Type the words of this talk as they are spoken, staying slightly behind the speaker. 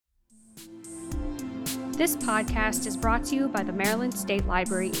This podcast is brought to you by the Maryland State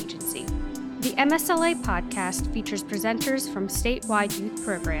Library Agency. The MSLA podcast features presenters from statewide youth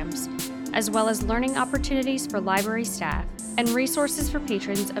programs, as well as learning opportunities for library staff and resources for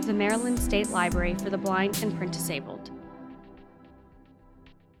patrons of the Maryland State Library for the Blind and Print Disabled.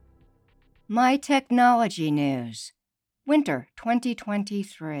 My Technology News, Winter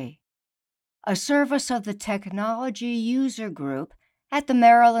 2023. A service of the Technology User Group at the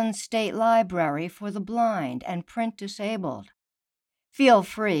Maryland State Library for the Blind and Print Disabled. Feel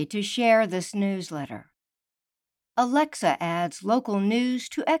free to share this newsletter. Alexa adds local news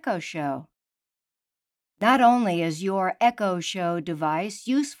to Echo Show. Not only is your Echo Show device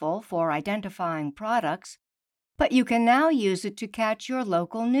useful for identifying products, but you can now use it to catch your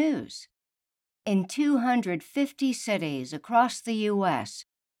local news. In 250 cities across the U.S.,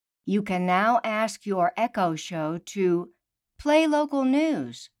 you can now ask your Echo Show to play local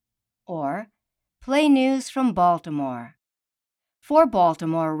news or play news from Baltimore. For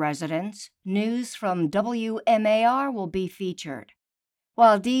Baltimore residents, news from WMAR will be featured,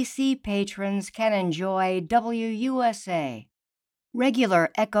 while D.C. patrons can enjoy WUSA. Regular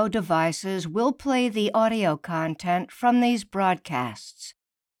Echo devices will play the audio content from these broadcasts.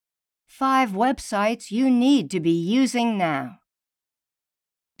 5 websites you need to be using now.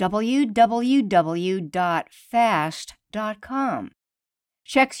 www.fast.com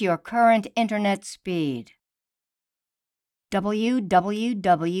checks your current internet speed.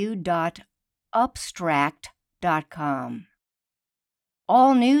 www.upstract.com.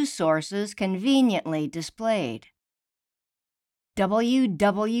 All news sources conveniently displayed.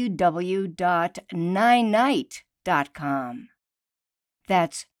 www.ninite.com.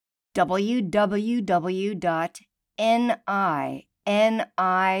 That's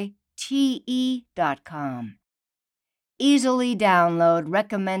www.ninite.com. Easily download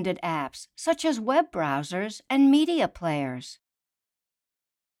recommended apps such as web browsers and media players.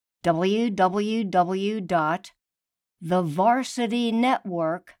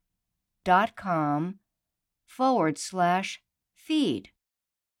 www.thevarsitynetwork.com/feed.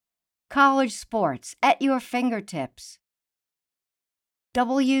 College sports at your fingertips.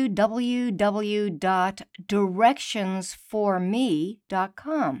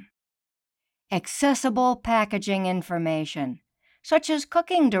 www.directionsforme.com. Accessible packaging information, such as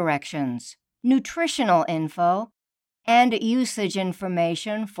cooking directions, nutritional info, and usage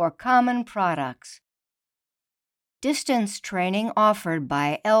information for common products. Distance training offered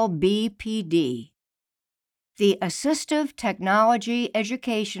by LBPD. The Assistive Technology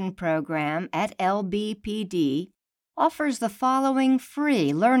Education Program at LBPD offers the following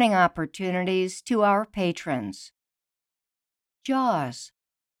free learning opportunities to our patrons: JAWS,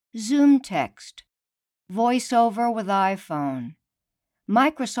 Zoom Text, VoiceOver with iPhone,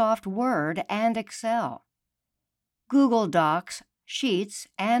 Microsoft Word and Excel, Google Docs, Sheets,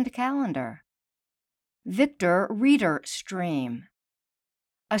 and Calendar, Victor Reader Stream,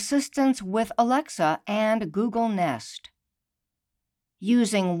 assistance with Alexa and Google Nest,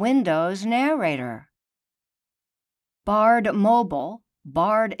 using Windows Narrator, Bard Mobile,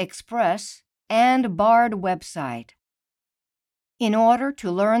 Bard Express, and Bard Website. In order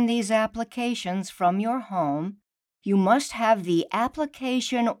to learn these applications from your home, you must have the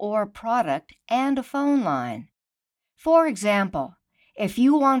application or product and a phone line. For example, if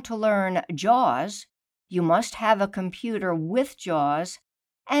you want to learn JAWS, you must have a computer with JAWS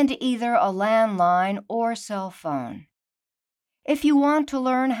and either a landline or cell phone. If you want to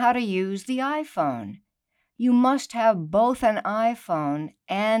learn how to use the iPhone, you must have both an iPhone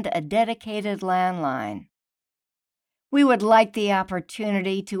and a dedicated landline. We would like the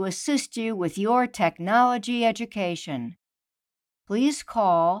opportunity to assist you with your technology education. Please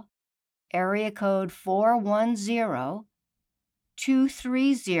call area code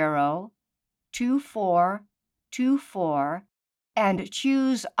 410-230-2424 and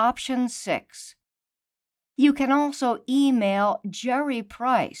choose option 6. You can also email Jerry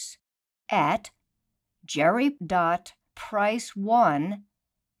Price at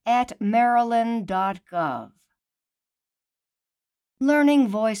jerry.price1@maryland.gov. Learning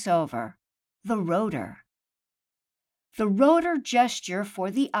VoiceOver, the rotor. The rotor gesture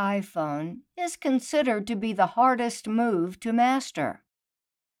for the iPhone is considered to be the hardest move to master.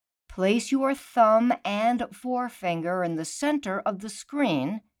 Place your thumb and forefinger in the center of the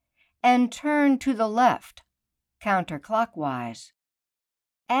screen and turn to the left, counterclockwise.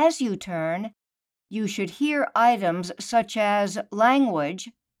 As you turn, you should hear items such as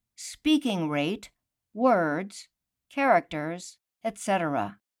language, speaking rate, words, characters,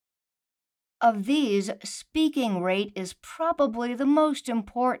 etc. Of these, speaking rate is probably the most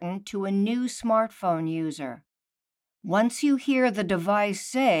important to a new smartphone user. Once you hear the device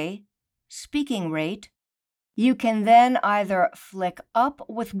say, speaking rate, you can then either flick up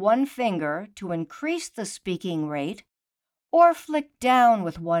with one finger to increase the speaking rate or flick down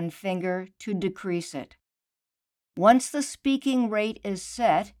with one finger to decrease it. Once the speaking rate is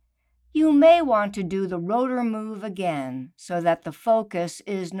set, you may want to do the rotor move again so that the focus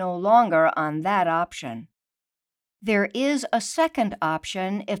is no longer on that option. There is a second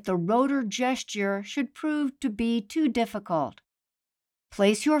option if the rotor gesture should prove to be too difficult.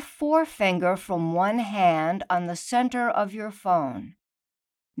 Place your forefinger from one hand on the center of your phone.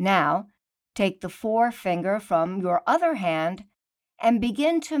 Now, take the forefinger from your other hand and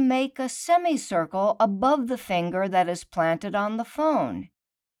begin to make a semicircle above the finger that is planted on the phone.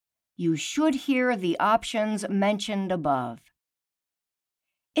 You should hear the options mentioned above.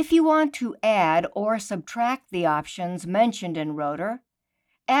 If you want to add or subtract the options mentioned in Rotor,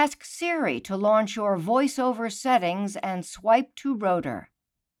 ask Siri to launch your VoiceOver settings and swipe to Rotor.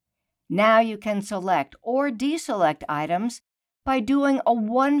 Now you can select or deselect items by doing a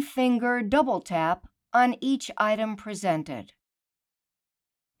one-finger double tap on each item presented.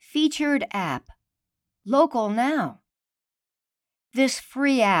 Featured app, Local Now. This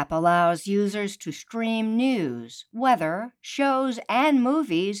free app allows users to stream news, weather, shows, and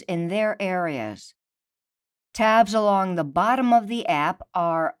movies in their areas. Tabs along the bottom of the app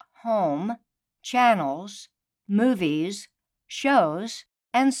are Home, Channels, Movies, Shows,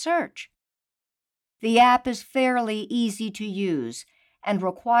 and Search. The app is fairly easy to use and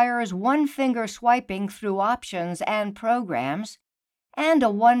requires one-finger swiping through options and programs, and a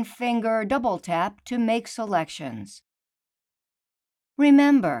one-finger double tap to make selections.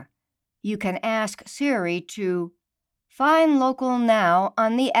 Remember, you can ask Siri to find Local Now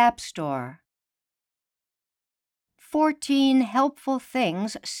on the App Store. 14 helpful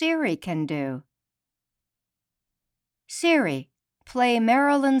things Siri can do. Siri, play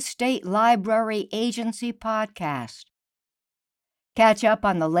Maryland State Library Agency podcast. Catch up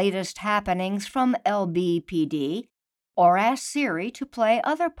on the latest happenings from LBPD or ask Siri to play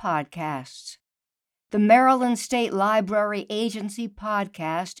other podcasts. The Maryland State Library Agency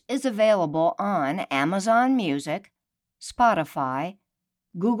podcast is available on Amazon Music, Spotify,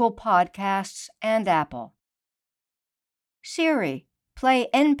 Google Podcasts, and Apple. Siri, play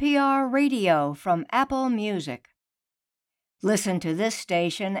NPR Radio from Apple Music. Listen to this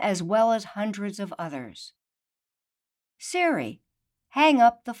station as well as hundreds of others. Siri, hang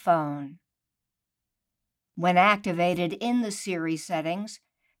up the phone. When activated in the Siri settings,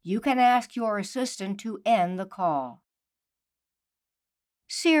 you can ask your assistant to end the call.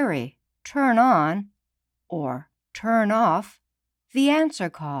 Siri, turn on or turn off the answer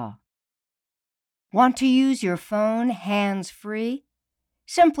call. Want to use your phone hands-free?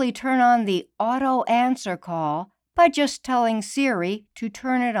 Simply turn on the auto answer call by just telling Siri to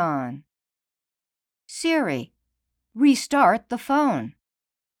turn it on. Siri, restart the phone.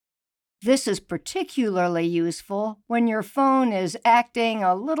 This is particularly useful when your phone is acting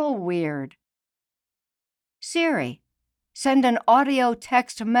a little weird. Siri, send an audio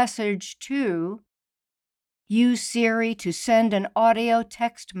text message to. Use Siri to send an audio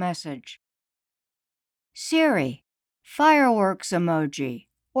text message. Siri, fireworks emoji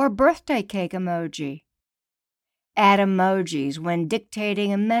or birthday cake emoji. Add emojis when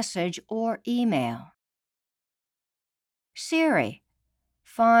dictating a message or email. Siri,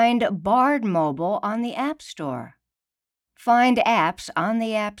 find Bard Mobile on the App Store. Find apps on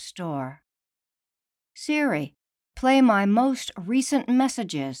the App Store. Siri, play my most recent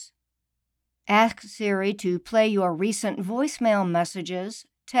messages. Ask Siri to play your recent voicemail messages,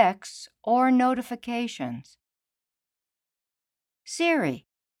 texts, or notifications. Siri,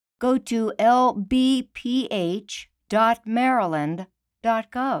 go to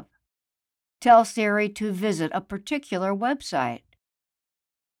lbph.maryland.gov. Tell Siri to visit a particular website.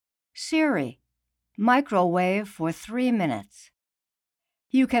 Siri, microwave for 3 minutes.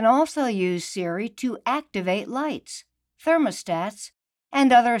 You can also use Siri to activate lights, thermostats,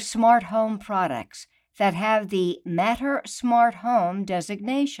 and other smart home products that have the Matter Smart Home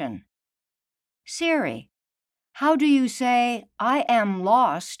designation. Siri, how do you say "I am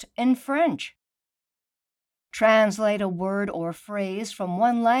lost" in French? Translate a word or phrase from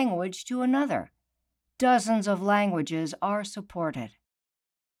one language to another. Dozens of languages are supported.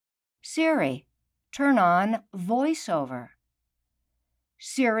 Siri, turn on VoiceOver.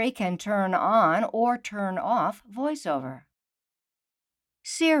 Siri can turn on or turn off VoiceOver.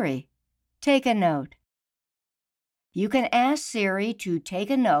 Siri, take a note. You can ask Siri to take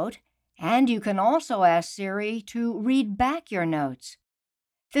a note And you can also ask Siri to read back your notes.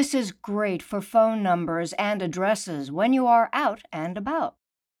 This is great for phone numbers and addresses when you are out and about.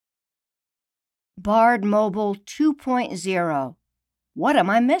 Bard Mobile 2.0. What am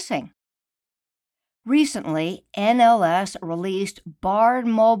I missing? Recently, NLS released Bard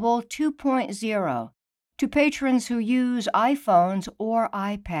Mobile 2.0 to patrons who use iPhones or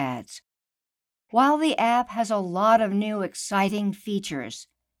iPads. While the app has a lot of new exciting features,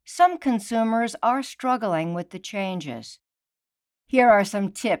 some consumers are struggling with the changes. Here are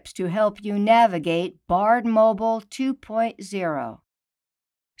some tips to help you navigate Bard Mobile 2.0.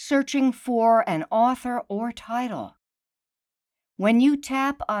 Searching for an author or title. When you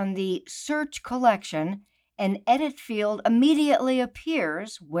tap on the Search collection, an edit field immediately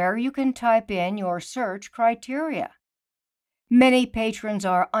appears where you can type in your search criteria. Many patrons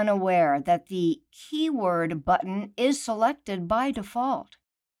are unaware that the Keyword button is selected by default.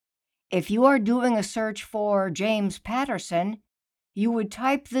 If you are doing a search for James Patterson, you would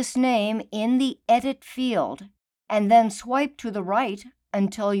type this name in the Edit field and then swipe to the right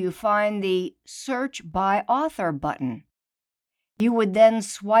until you find the Search by Author button. You would then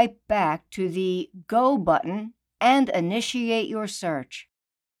swipe back to the Go button and initiate your search.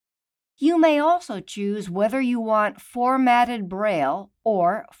 You may also choose whether you want formatted Braille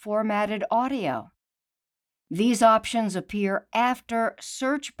or formatted audio. These options appear after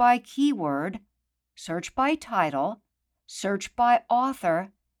Search by Keyword, Search by Title, Search by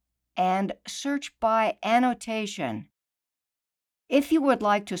Author, and Search by Annotation. If you would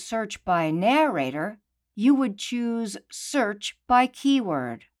like to search by narrator, you would choose Search by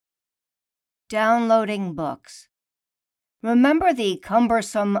Keyword. Downloading books. Remember the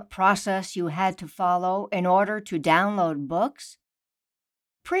cumbersome process you had to follow in order to download books?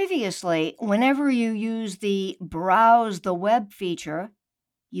 Previously, whenever you used the Browse the Web feature,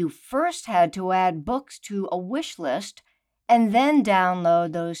 you first had to add books to a wish list and then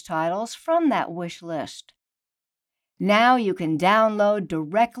download those titles from that wish list. Now you can download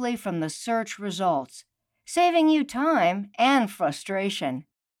directly from the search results, saving you time and frustration.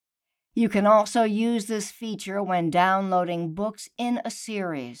 You can also use this feature when downloading books in a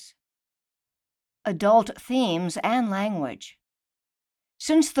series. Adult themes and language.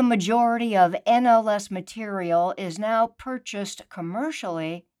 Since the majority of NLS material is now purchased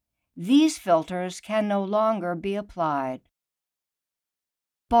commercially, these filters can no longer be applied.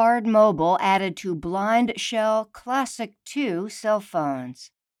 Bard Mobile added to Blind Shell Classic 2 cell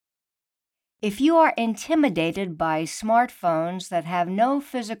phones. If you are intimidated by smartphones that have no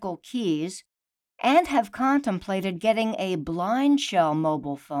physical keys and have contemplated getting a Blind Shell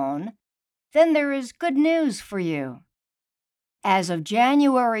mobile phone, then there is good news for you. As of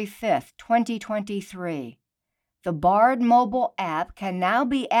January 5, 2023, the Bard mobile app can now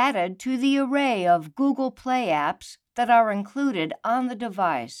be added to the array of Google Play apps that are included on the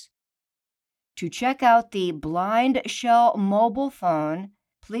device. To check out the Blind Shell mobile phone,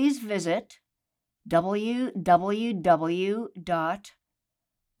 please visit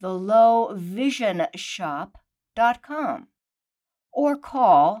www.thelowvisionshop.com or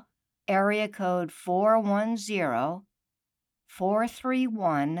call area code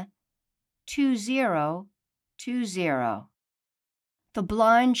 410-431-2020. The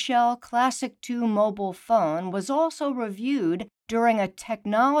Blind Shell Classic 2 mobile phone was also reviewed during a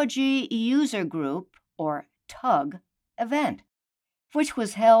Technology User Group, or TUG, event, which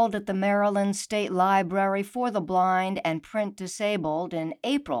was held at the Maryland State Library for the Blind and Print Disabled in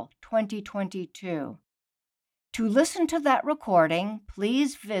April 2022. To listen to that recording,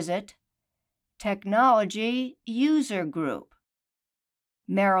 please visit Technology User Group,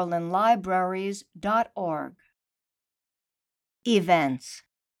 marylandlibraries.org. Events.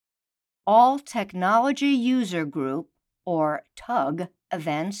 All Technology User Group, or TUG,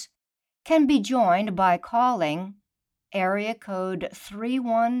 events can be joined by calling area code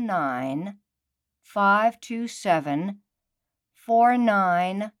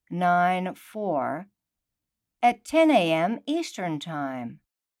 319-527-4994 at 10 a.m. Eastern Time.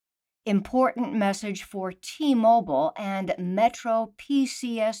 Important message for T-Mobile and Metro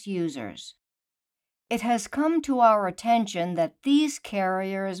PCS users. It has come to our attention that these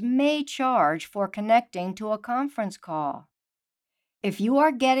carriers may charge for connecting to a conference call. If you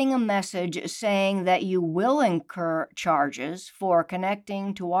are getting a message saying that you will incur charges for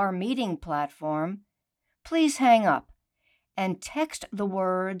connecting to our meeting platform, please hang up and text the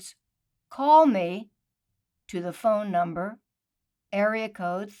words "call me" to the phone number area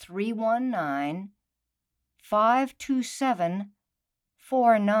code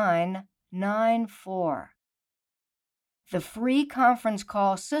 319-527-4994. the free conference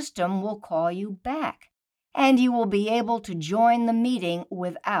call system will call you back, and you will be able to join the meeting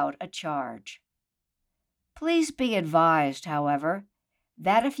without a charge. Please be advised, however,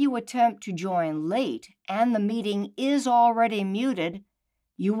 that if you attempt to join late and the meeting is already muted,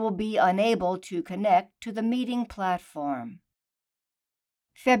 you will be unable to connect to the meeting platform.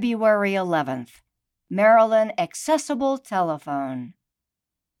 February 11th, Maryland Accessible Telephone.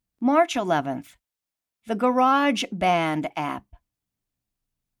 March 11th, the Garage Band app.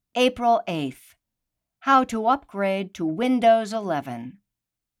 April 8th, how to upgrade to Windows 11.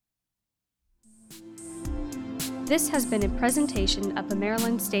 This has been a presentation of the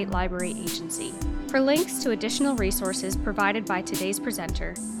Maryland State Library Agency. For links to additional resources provided by today's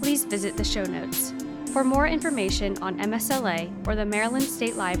presenter, please visit the show notes. For more information on MSLA or the Maryland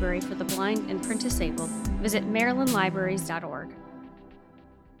State Library for the Blind and Print Disabled, visit marylandlibraries.org.